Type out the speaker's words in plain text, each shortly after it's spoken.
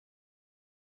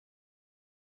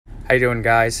How you doing,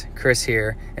 guys? Chris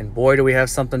here, and boy do we have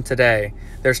something today.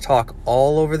 There's talk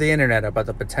all over the internet about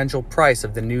the potential price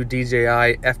of the new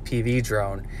DJI FPV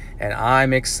drone, and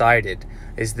I'm excited.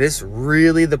 Is this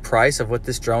really the price of what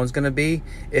this drone's gonna be?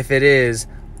 If it is,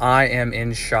 I am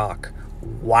in shock.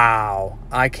 Wow,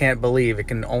 I can't believe it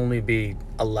can only be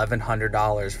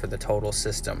 $1,100 for the total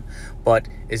system. But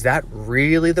is that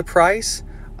really the price?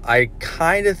 I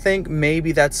kind of think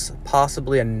maybe that's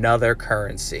possibly another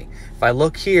currency. If I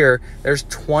look here, there's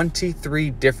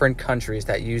 23 different countries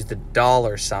that use the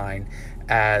 $sign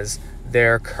as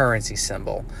their currency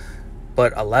symbol.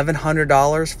 But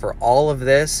 $1,100 for all of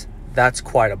this, that's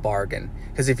quite a bargain.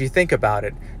 Because if you think about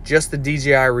it, just the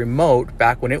DJI remote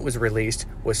back when it was released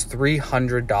was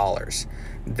 $300.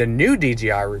 The new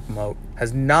DJI remote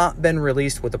has not been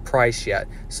released with a price yet,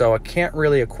 so I can't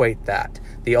really equate that.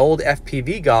 The old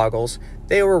FPV goggles,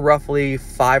 they were roughly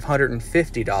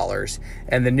 $550,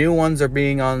 and the new ones are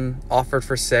being offered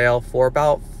for sale for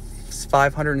about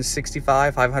 $565,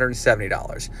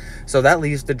 $570. So that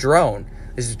leaves the drone.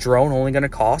 Is the drone only going to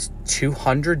cost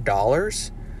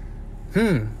 $200?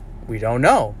 We don't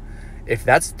know. If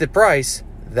that's the price,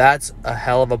 that's a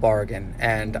hell of a bargain.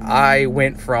 And I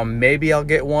went from maybe I'll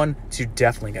get one to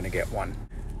definitely gonna get one.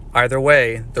 Either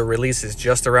way, the release is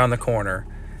just around the corner.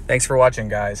 Thanks for watching,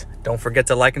 guys. Don't forget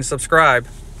to like and subscribe.